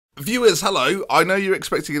Viewers, hello. I know you're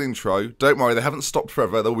expecting an intro. Don't worry, they haven't stopped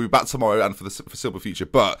forever. They'll be back tomorrow and for the foreseeable future.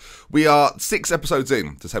 But we are 6 episodes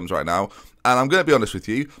in to Thames right now, and I'm going to be honest with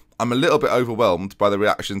you, I'm a little bit overwhelmed by the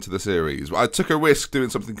reaction to the series. I took a risk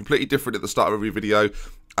doing something completely different at the start of every video,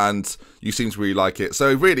 and you seem to really like it.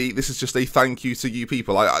 So really, this is just a thank you to you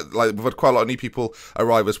people. We've had quite a lot of new people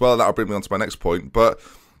arrive as well, and that'll bring me on to my next point. But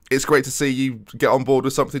it's great to see you get on board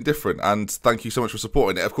with something different, and thank you so much for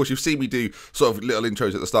supporting it. Of course, you've seen me do sort of little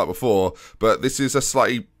intros at the start before, but this is a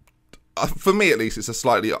slightly, for me at least, it's a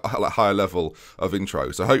slightly higher level of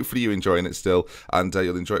intro. So hopefully you're enjoying it still, and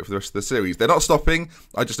you'll enjoy it for the rest of the series. They're not stopping.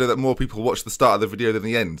 I just know that more people watch the start of the video than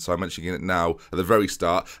the end, so I'm mentioning it now at the very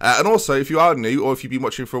start. And also, if you are new, or if you've been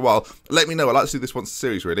watching for a while, let me know. I'd like to do this once a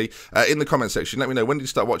series, really. In the comment section, let me know, when did you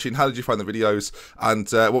start watching, how did you find the videos,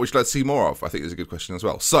 and what would you like to see more of? I think is a good question as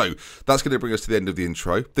well. So, that's going to bring us to the end of the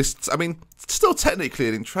intro. This, I mean, it's still technically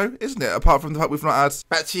an intro, isn't it? Apart from the fact we've not had...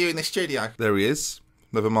 Back to you in the studio. There he is.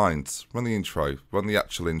 Never mind. Run the intro. Run the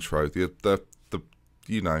actual intro. The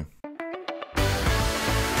you know.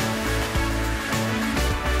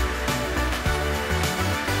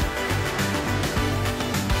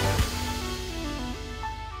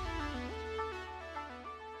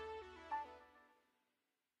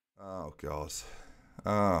 Oh God.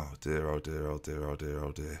 Oh dear. Oh dear. Oh dear. Oh dear.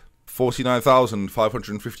 Oh dear.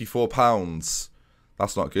 £49,554.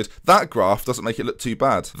 That's not good. That graph doesn't make it look too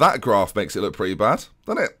bad. That graph makes it look pretty bad,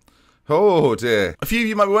 doesn't it? Oh dear. A few of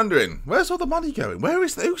you might be wondering, where's all the money going?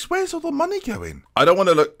 Where's all the money going? I don't want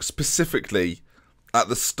to look specifically at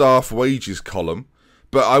the staff wages column,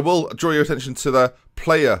 but I will draw your attention to the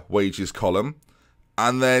player wages column,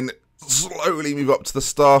 and then slowly move up to the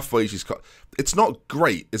staff wages column. It's not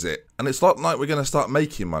great, is it? And it's not like we're going to start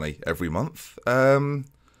making money every month.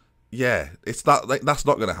 Yeah, it's that. That's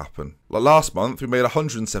not going to happen. Like last month, we made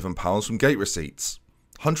 £107 from gate receipts.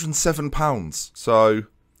 £107. So,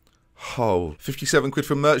 57 quid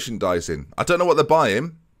from merchandising. I don't know what they're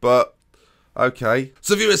buying, but okay.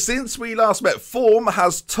 So, viewers, since we last met, form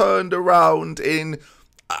has turned around in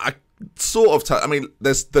a sort of. I mean,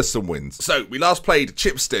 there's some wins. So we last played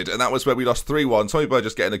Chipstead, and that was where we lost 3-1. Tommy Bird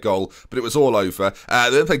just getting a goal, but it was all over.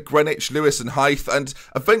 Then played Greenwich, Lewis, and Hythe, and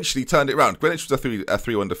eventually turned it around. Greenwich was a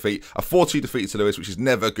 3-1 defeat, a 4-2 defeat to Lewis, which is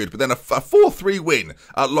never good, but then a 4-3 win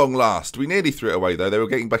at long last. We nearly threw it away though. They were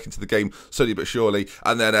getting back into the game slowly but surely,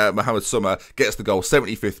 and then Mohammed Summer gets the goal,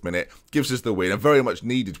 75th minute, gives us the win, a very much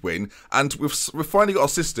needed win, and we've finally got a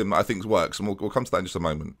system that I think works, and we'll come to that in just a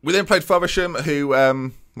moment. We then played Faversham,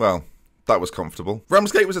 who, well, that was comfortable.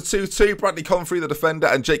 Ramsgate was a 2-2. Bradley Comfrey, the defender,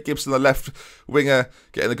 and Jake Gibson, the left winger,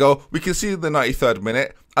 getting the goal. We conceded the 93rd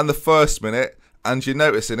minute and the 1st minute, and you're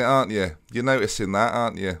noticing it, aren't you? You're noticing that,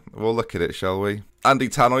 aren't you? We'll look at it, shall we? Andy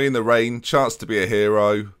Tannoy in the rain, chance to be a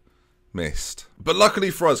hero, missed. But luckily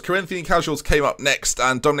for us, Corinthian Casuals came up next,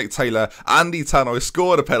 and Dominic Taylor, Andy Tannoy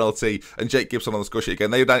scored a penalty, and Jake Gibson on the score sheet again.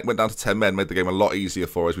 They went down to 10 men, made the game a lot easier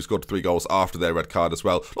for us. We scored 3 goals after their red card as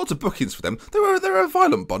well. Lots of bookings for them. They're a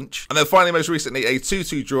violent bunch. And then finally, most recently, a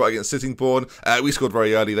 2-2 draw against Sittingbourne. We scored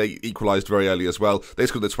very early. They equalised very early as well. They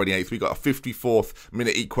scored the 28th. We got a 54th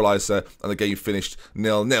minute equaliser, and the game finished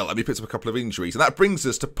 0-0. And we picked up a couple of injuries. And that brings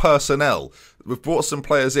us to personnel. We've brought some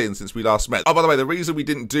players in since we last met. Oh, by the way, the reason we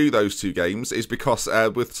didn't do those 2 games is because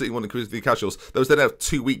with Sittingbourne and Corinthian Casuals, there was then a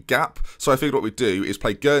 2-week gap. So I figured what we'd do is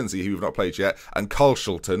play Guernsey, who we've not played yet, and Carl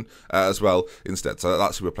Shulton as well instead. So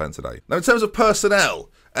that's who we're playing today. Now, in terms of personnel,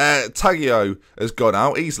 Taggio has gone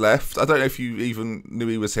out. He's left. I don't know if you even knew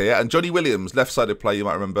he was here. And Johnny Williams, left-sided player, you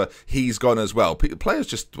might remember, he's gone as well. Players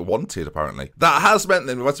just wanted, apparently. That has meant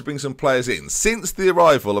then we've had to bring some players in. Since the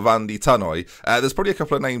arrival of Andy Tannoy, there's probably a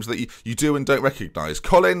couple of names that you do and don't recognise.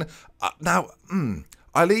 Colin,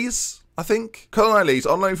 Iles, I think. Colin Iles,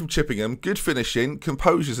 on loan from Chippingham, good finishing,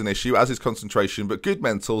 composure's an issue, as is concentration, but good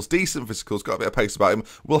mentals, decent physicals, got a bit of pace about him,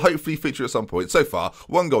 will hopefully feature at some point. So far,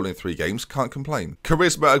 1 goal in 3 games, can't complain.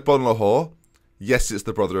 Charisma Agbonlahor, yes, it's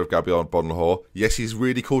the brother of Gabion Bonlahor. Yes, he's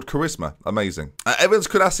really called Charisma, amazing. Evans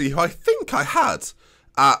Kunassi, who I think I had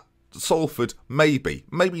at Salford, maybe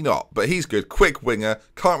not, but he's good. Quick winger,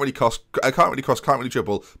 can't really cross, can't really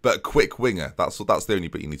dribble, but quick winger. That's the only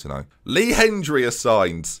bit you need to know. Lee Hendry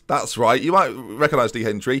assigned. That's right. You might recognise Lee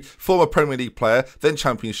Hendry, former Premier League player, then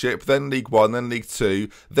Championship, then League One, then League Two,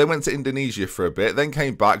 then went to Indonesia for a bit, then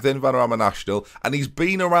came back, then Vanarama National, and he's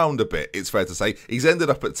been around a bit. It's fair to say. He's ended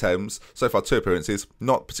up at Thames so far. 2 appearances,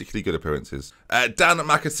 not particularly good appearances. Dan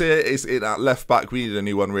McAteer is in at left back. We need a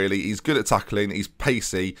new one really. He's good at tackling. He's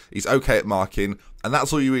pacey. He's okay at marking. And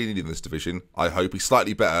that's all you really need in this division, I hope. He's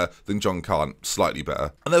slightly better than John Kant, slightly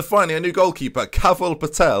better. And then finally, a new goalkeeper, Kaval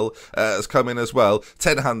Patel, has come in as well.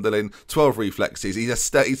 10 handling, 12 reflexes. He's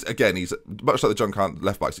much like the John Kant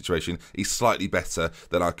left-back situation, he's slightly better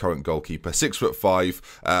than our current goalkeeper. 6'5",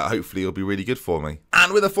 hopefully he'll be really good for me.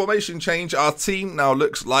 And with a formation change, our team now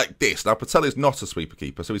looks like this. Now, Patel is not a sweeper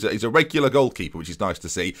keeper, so he's a regular goalkeeper, which is nice to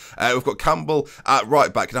see. We've got Campbell at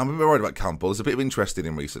right back. Now, I'm a bit worried about Campbell. There's a bit of interest in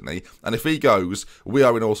him recently, and if he goes, we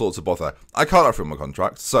are in all sorts of bother. I can't offer him a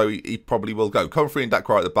contract, so he probably will go. Comfrey and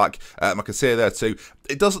Dakar at the back. Makasir there too.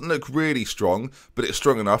 It doesn't look really strong, but it's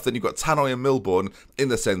strong enough. Then you've got Tannoy and Milbourne in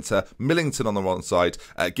the centre, Millington on the one side,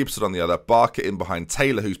 Gibson on the other, Barker in behind,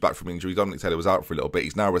 Taylor, who's back from injury. Dominic Taylor was out for a little bit.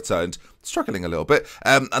 He's now returned, struggling a little bit.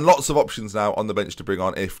 And lots of options now on the bench to bring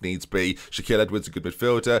on if needs be. Shaquille Edwards, a good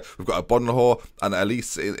midfielder. We've got a Bonlahor and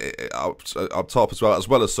Elise up top as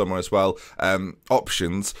well as Summer as well.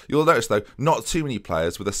 Options. You'll notice, though, not too many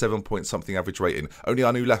players with a 7-point-something average rating. Only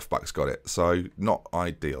our new left-back's got it, so not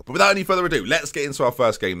ideal. But without any further ado, let's get into our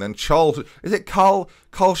first game then. Is it Carl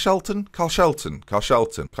Shelton? Carl Shelton. That's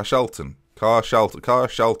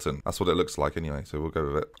what it looks like anyway, so we'll go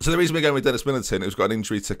with it. So the reason we're going with Dennis Millington, who's got an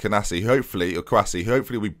injury to Kwasi, who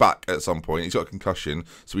hopefully will be back at some point. He's got a concussion,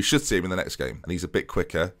 so we should see him in the next game. And he's a bit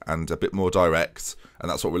quicker and a bit more direct, and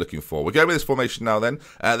that's what we're looking for. We're going with this formation now then.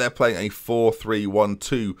 They're playing a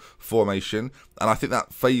 4-3-1-2 formation, and I think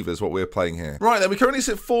that favours what we're playing here. Right then, we currently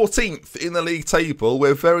sit 14th in the league table.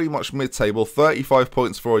 We're very much mid-table, 35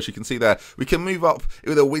 points for us. You can see there, we can move up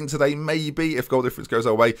with a win today, maybe, if goal difference goes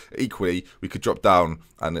our way. Equally, we could drop down,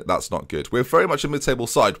 and that's not good. We're very much a mid-table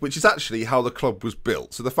side, which is actually how the club was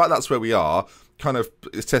built. So the fact that's where we are kind of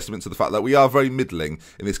is testament to the fact that we are very middling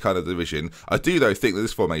in this kind of division. I do, though, think that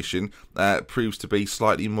this formation proves to be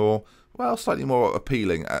slightly more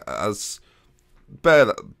appealing. As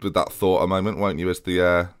bear with that thought a moment, won't you, as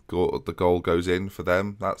the goal goes in for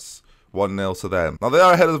them. That's 1-0 to them. Now, they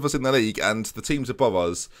are ahead of us in the league, and the teams above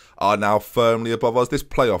us are now firmly above us. This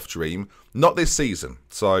playoff dream, not this season,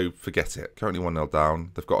 so forget it. Currently 1-0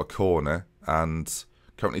 down. They've got a corner, and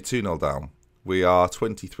currently 2-0 down. We are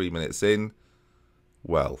 23 minutes in.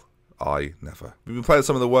 Well, I never. We've been playing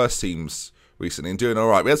some of the worst teams recently and doing all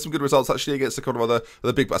right. We had some good results actually against a couple of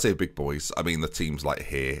other big, I say big boys. I mean the teams like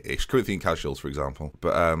here-ish, Corinthian Casuals, for example.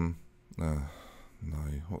 But no,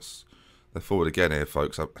 they're forward again here,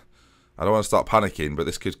 folks. I don't want to start panicking, but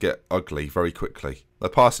this could get ugly very quickly. They're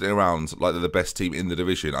passing it around like they're the best team in the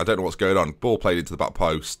division. I don't know what's going on. Ball played into the back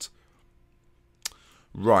post.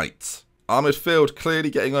 Right. Our midfield clearly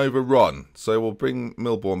getting overrun, so we'll bring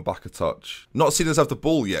Milbourne back a touch. Not seen us have the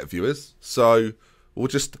ball yet, viewers, so we'll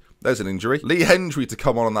just... There's an injury. Lee Hendry to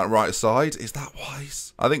come on that right side. Is that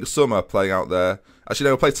wise? I think Summer playing out there. Actually,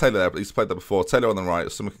 no, we'll play Taylor there, but he's played there before. Taylor on the right,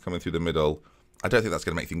 Summer can come in through the middle. I don't think that's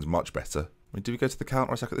going to make things much better. I mean, do we go to the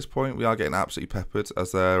counter attack at this point? We are getting absolutely peppered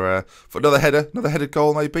as they're... for another headed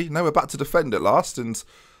goal maybe. No, we're back to defend at last, and...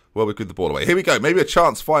 Well, we give the ball away. Here we go. Maybe a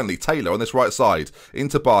chance, finally. Taylor on this right side.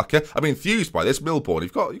 Into Barker. I'm enthused by this. Milbourne.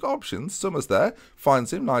 You've got options. Summer's there.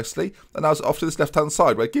 Finds him nicely. And now it's off to this left-hand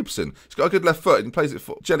side where Gibson, he's got a good left foot and plays it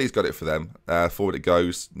for... Jelly's got it for them. Forward it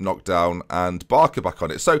goes. Knocked down. And Barker back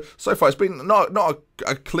on it. So far, it's been not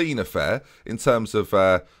a clean affair in terms of...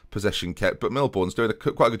 possession kept, but Milbourne's doing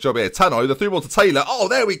quite a good job here. Tannoy, the through ball to Taylor. Oh,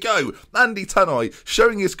 there we go. Andy Tannoy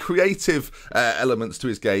showing his creative elements to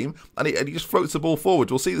his game, and he just floats the ball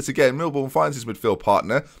forward. We'll see this again. Milbourne finds his midfield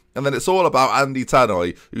partner, and then it's all about Andy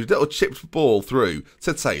Tannoy, whose little chipped ball through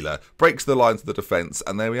to Taylor, breaks the line to the defence,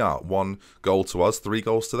 and there we are. 1 goal to us, 3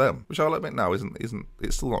 goals to them. Which I'll admit now isn't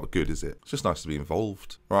it's still not good, is it? It's just nice to be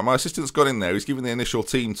involved. Right, my assistant's got in there. He's giving the initial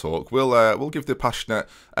team talk. We'll give the passionate,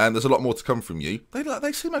 and there's a lot more to come from you.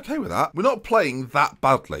 They seem okay with that. We're not playing that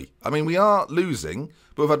badly. I mean, we are losing,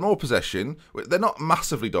 but we've had more possession. They're not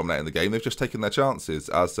massively dominating the game. They've just taken their chances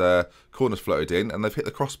as corners floated in, and they've hit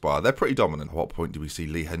the crossbar. They're pretty dominant. At what point do we see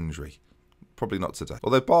Lee Hendry? Probably not today.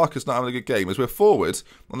 Although Barker's not having a good game. As we're forward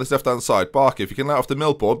on this left-hand side, Barker, if you can let off the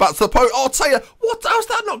Milbourne, back to the post. Oh, Taylor! What? How's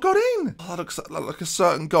that not got in? Oh, that looks like a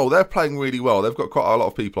certain goal. They're playing really well. They've got quite a lot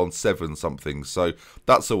of people on 7-something, so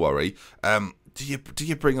that's a worry. Do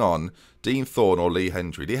you bring on Dean Thorne or Lee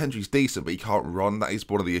Hendry? Lee Hendry's decent, but he can't run. That is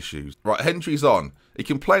one of the issues. Right, Hendry's on. He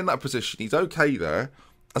can play in that position. He's okay there.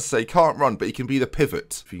 As I say, he can't run, but he can be the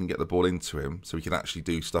pivot if you can get the ball into him, so he can actually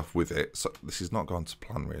do stuff with it. So this has not gone to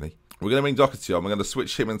plan, really. We're going to bring Doherty on. We're going to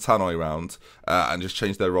switch him and Tannoy around and just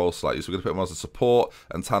change their roles slightly. So we're going to put him as a support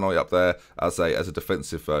and Tannoy up there as a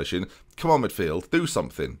defensive version. Come on, midfield. Do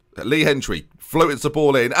something. Lee Hendry floats the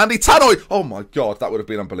ball in. Andy Tannoy! Oh, my God. That would have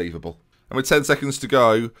been unbelievable. And with 10 seconds to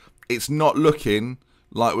go, it's not looking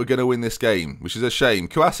like we're going to win this game, which is a shame.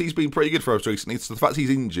 Kouassi's been pretty good for us recently, so the fact he's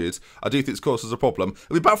injured, I do think it's caused us a problem.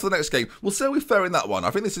 We'll be back for the next game. We'll see how we fare in that one.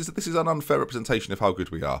 I think this is an unfair representation of how good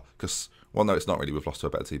we are, because, well, no, it's not really. We've lost to a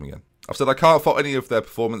better team again. I've said I can't fault any of their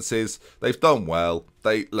performances. They've done well.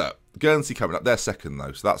 Look, Guernsey coming up. They're second,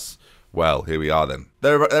 though, so that's... Well, here we are then.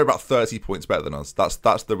 They're about 30 points better than us.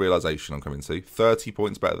 That's the realisation I'm coming to. 30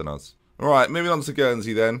 points better than us. Alright, moving on to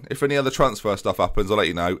Guernsey then. If any other transfer stuff happens, I'll let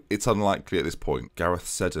you know. It's unlikely at this point. Gareth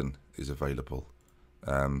Seddon is available.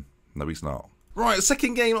 No, he's not. Right,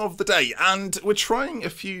 second game of the day, and we're trying a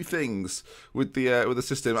few things with the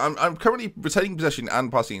system. I'm currently retaining possession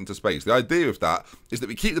and passing into space. The idea of that is that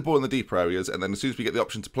we keep the ball in the deeper areas, and then as soon as we get the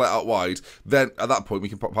option to play it out wide, then at that point we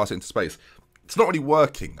can pass it into space. It's not really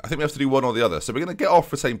working. I think we have to do one or the other. So we're going to get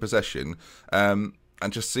off retain possession and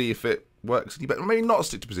just see if it works any better. Maybe not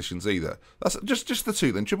stick to positions either. That's just the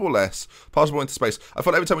two then. Dribble less, pass more into space. I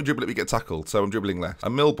feel like every time we dribble it, we get tackled, so I'm dribbling less.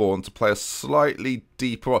 And Milbourne to play a slightly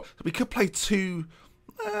deeper... We could play two...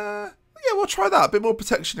 yeah, we'll try that. A bit more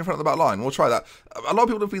protection in front of the back line. We'll try that. A lot of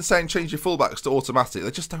people have been saying change your fullbacks to automatic.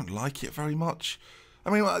 They just don't like it very much. I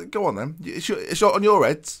mean, go on then. It's on your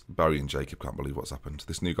heads. Barry and Jacob can't believe what's happened.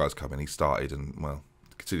 This new guy's come in. He started and, well,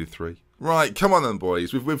 conceded 3. Right, come on then,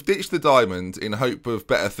 boys. We've ditched the diamond in hope of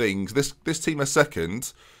better things. This team is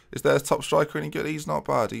second. Is their top striker any good? He's not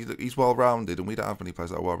bad. He's well-rounded, and we don't have many players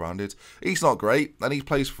that are well-rounded. He's not great, and he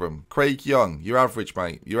plays for him. Craig Young, you're average,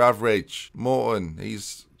 mate. You're average. Morton,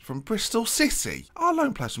 he's... from Bristol City. Our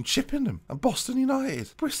loan players from Chippenham and Boston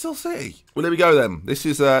United. Bristol City. Well, here we go then. This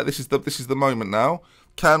is the moment now.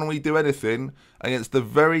 Can we do anything against the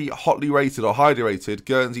very hotly rated or highly rated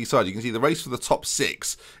Guernsey side? You can see the race for the top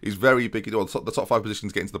 6 is very big. Well, the top 5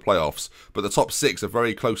 positions get into the playoffs, but the top 6 are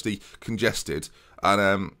very closely congested.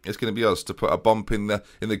 And it's going to be us to put a bump in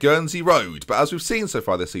the Guernsey road. But as we've seen so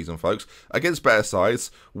far this season, folks, against better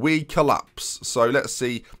sides, we collapse. So let's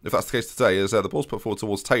see if that's the case today. As the ball's put forward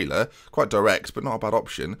towards Taylor, quite direct, but not a bad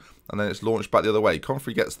option. And then it's launched back the other way.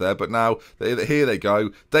 Comfrey gets there, but now here they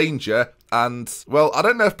go. Danger. And, well, I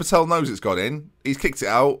don't know if Patel knows it's gone in. He's kicked it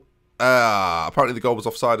out. Apparently the goal was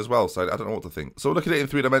offside as well, so I don't know what to think. So we're looking at it in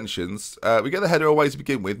 3 dimensions. We get the header away to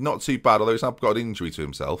begin with, not too bad, although he's now got an injury to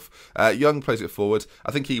himself. Young plays it forward.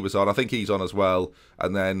 I think he was on. I think he's on as well.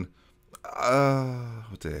 And then, oh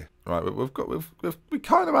dear. Right, we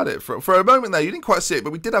kind of had it for a moment there. You didn't quite see it,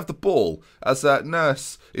 but we did have the ball as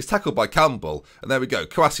Nurse is tackled by Campbell, and there we go.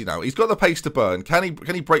 Kouassi now. He's got the pace to burn. Can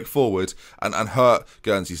he break forward and hurt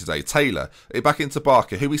Guernsey today? Taylor back into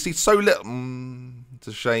Barker, who we see so little. It's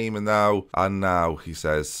a shame, and now he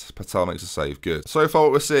says Patel makes a save. Good. So far,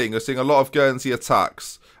 what we're seeing a lot of Guernsey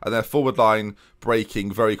attacks and their forward line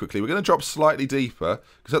breaking very quickly. We're going to drop slightly deeper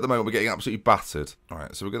because at the moment we're getting absolutely battered. All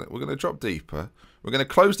right, so we're going to drop deeper. We're going to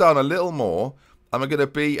close down a little more, and we're going to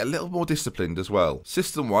be a little more disciplined as well.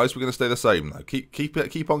 System-wise, we're going to stay the same though.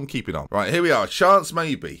 Keep on keeping on. Right, here we are. Chance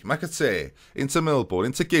maybe. McAteer into Milbourne,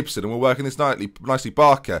 into Gibson, and we're working this nicely.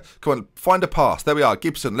 Barker, come on, find a pass. There we are.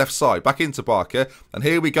 Gibson, left side, back into Barker, and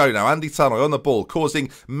here we go now. Andy Tannoy on the ball,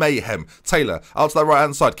 causing mayhem. Taylor out to the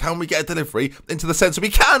right-hand side. Can we get a delivery into the centre? We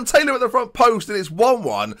can. Taylor at the front post, and it's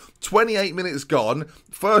 1-1. 28 minutes gone.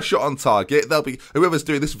 First shot on target. Whoever's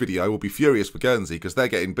doing this video will be furious for Guernsey because they're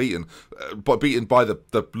getting beaten by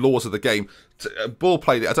the laws of the game. Ball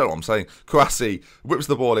played it. I don't know what I'm saying. Kouassi whips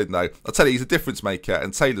the ball in though. I'll tell you, he's a difference maker,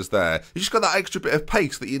 and Taylor's there. You just got that extra bit of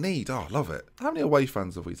pace that you need. Oh, I love it. How many away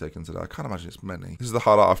fans have we taken today? I can't imagine it's many. This is the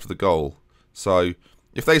highlight after the goal. So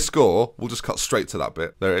if they score, we'll just cut straight to that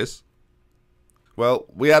bit. There it is. Well,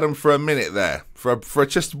 we had them for a minute there. For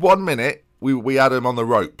just 1 minute, we had him on the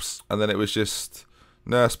ropes, and then it was just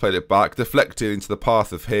Nurse played it back, deflected into the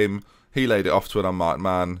path of him. He laid it off to an unmarked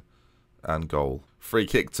man, and goal. Free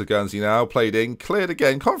kick to Guernsey now, played in, cleared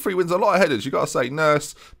again. Comfrey wins a lot of headers, you got to say.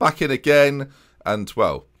 Nurse back in again, and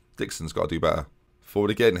well, Dixon's got to do better.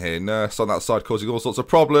 Forward again here, Nurse on that side causing all sorts of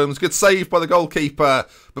problems. Good save by the goalkeeper,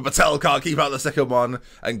 but Patel can't keep out the second one.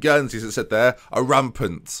 And Guernsey, as it said there, are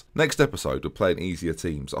rampant. Next episode, we're playing easier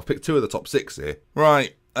teams. I've picked 2 of the top 6 here.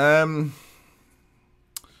 Right, well,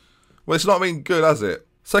 it's not been good, has it?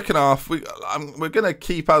 Second half, we're going to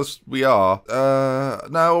keep as we are.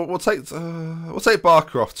 Now we'll take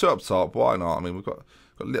Barker off, 2 up top. Why not? I mean, we've got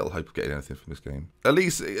little hope of getting anything from this game.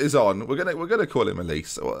 Elise is on. We're gonna call him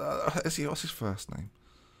Elise. What's his first name?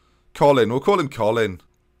 Colin. We'll call him Colin.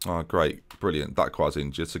 Oh, great, brilliant. That quad's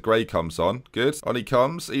injured. So Gray comes on. Good. On he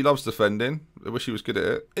comes. He loves defending. I wish he was good at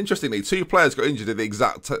it. Interestingly, 2 players got injured at the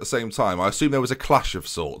exact same time. I assume there was a clash of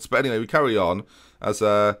sorts. But anyway, we carry on as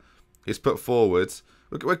it's put forward.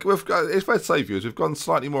 We've got, it's fair to say, viewers, we've gone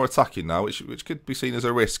slightly more attacking now, which could be seen as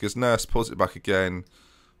a risk, as Nurse pulls it back again.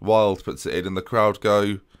 Wild puts it in, and the crowd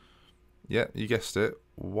go, yeah, you guessed it,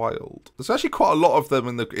 wild. There's actually quite a lot of them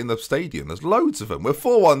in the stadium. There's loads of them. We're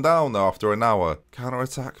 4-1 down now after an hour.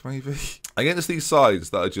 Counter-attack, maybe? Against these sides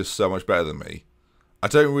that are just so much better than me, I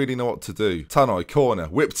don't really know what to do. Tannoy, corner,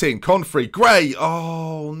 whipped in, Confrey, Gray!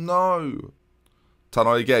 Oh, no.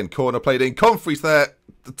 Tannoy again, corner played in, Confrey's there.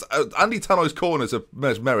 Andy Tannoy's corners are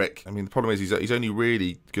mesmeric. I mean, the problem is he's only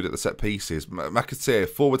really good at the set pieces. McAteer,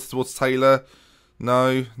 forward towards Taylor.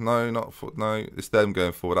 No, it's them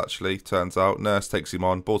going forward, actually, turns out. Nurse takes him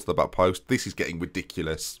on, ball to the back post. This is getting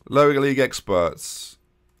ridiculous. Lower league experts.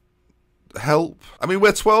 Help. I mean,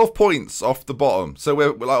 we're 12 points off the bottom, so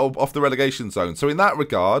we're like off the relegation zone. So in that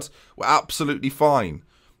regard, we're absolutely fine.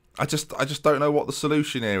 I just don't know what the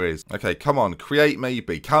solution here is. Okay, come on, create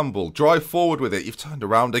maybe. Campbell, drive forward with it. You've turned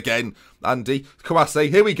around again, Andy. Kawase,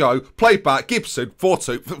 here we go. Play back. Gibson,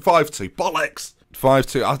 4-2, 5-2. Bollocks.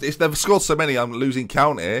 5-2. It's never scored so many. I'm losing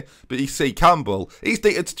count here. But you see, Campbell.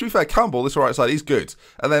 To be fair, Campbell, this right side, he's good.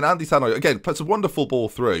 And then Andy Tannoy, again, puts a wonderful ball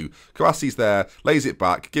through. Kawase's there, lays it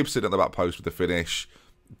back. Gibson at the back post with the finish.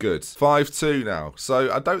 Good. 5-2 now.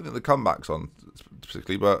 So I don't think the comeback's on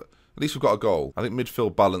particularly, but at least we've got a goal. I think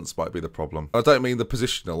midfield balance might be the problem. I don't mean the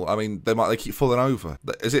positional. I mean they keep falling over.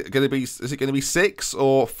 Is it going to be 6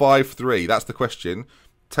 or 5-3? That's the question.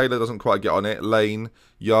 Taylor doesn't quite get on it. Lane,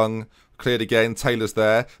 Young, cleared again. Taylor's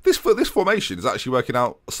there. This formation is actually working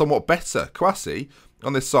out somewhat better. Kwasi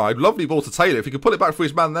on this side. Lovely ball to Taylor. If he could pull it back for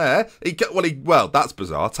his man there, well, that's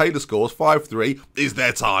bizarre. Taylor scores 5-3. Is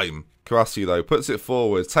their time. Kwasi, though, puts it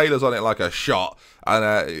forward. Taylor's on it like a shot.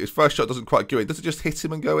 And his first shot doesn't quite go in. Does it just hit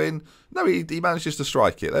him and go in? No, he manages to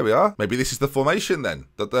strike it. There we are. Maybe this is the formation then.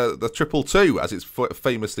 The 2-2, as it's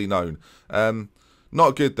famously known.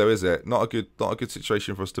 Not good though, is it? Not a good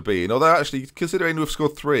situation for us to be in. Although actually, considering we've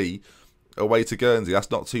scored 3 away to Guernsey,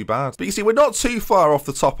 that's not too bad. But you see, we're not too far off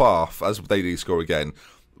the top half as they do score again.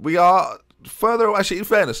 We are further, actually, in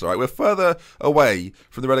fairness, all right, we're further away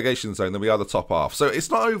from the relegation zone than we are the top half. So it's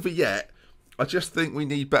not over yet. I just think we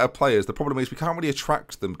need better players. The problem is we can't really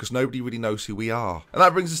attract them because nobody really knows who we are. And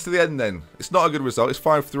that brings us to the end then. It's not a good result. It's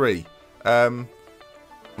 5-3.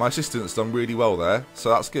 My assistant's done really well there, so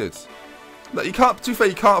that's good. Look, to be fair,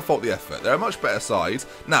 you can't fault the effort. They're a much better side.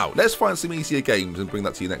 Now, let's find some easier games and bring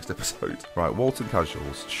that to you next episode. Right, Walton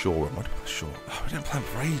Casuals, Shoreham. What do we play Shoreham? Oh, we didn't play them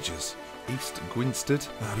for ages. East Gwinstead.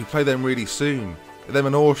 Oh, we play them really soon. Them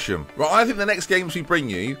and Horsham. Right, I think the next games we bring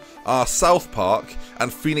you are South Park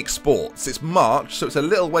and Phoenix Sports. It's March, so it's a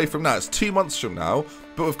little way from now. It's 2 months from now.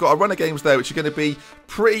 But we've got a run of games there which are going to be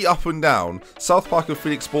pretty up and down. South Park and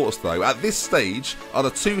Phoenix Sports, though, at this stage, are the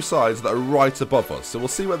 2 sides that are right above us. So we'll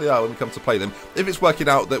see where they are when we come to play them. If it's working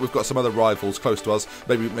out that we've got some other rivals close to us,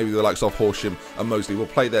 maybe the likes of Horsham and Moseley, we'll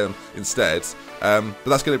play them instead. But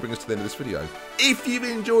that's going to bring us to the end of this video. If you've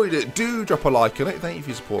enjoyed it, do drop a like on it. Thank you for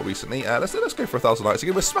your support recently. Let's go for 1,000 likes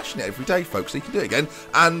again. We're smashing it every day, folks, so you can do it again.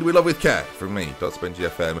 And we love with care from me, Dr. Benji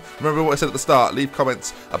FM. Remember what I said at the start. Leave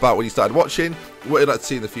comments about when you started watching, what you'd like to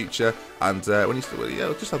see in the future, and when you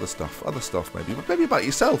started, just other stuff maybe. But maybe about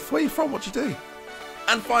yourself. Where are you from? What do you do?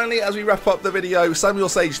 And finally, as we wrap up the video, Samuel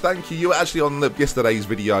Sage, thank you. You were actually on yesterday's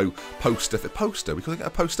video poster. We're calling it a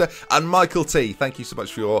poster. And Michael T, thank you so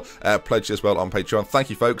much for your pledge as well on Patreon. Thank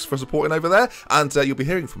you, folks, for supporting over there. And you'll be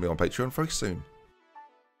hearing from me on Patreon very soon.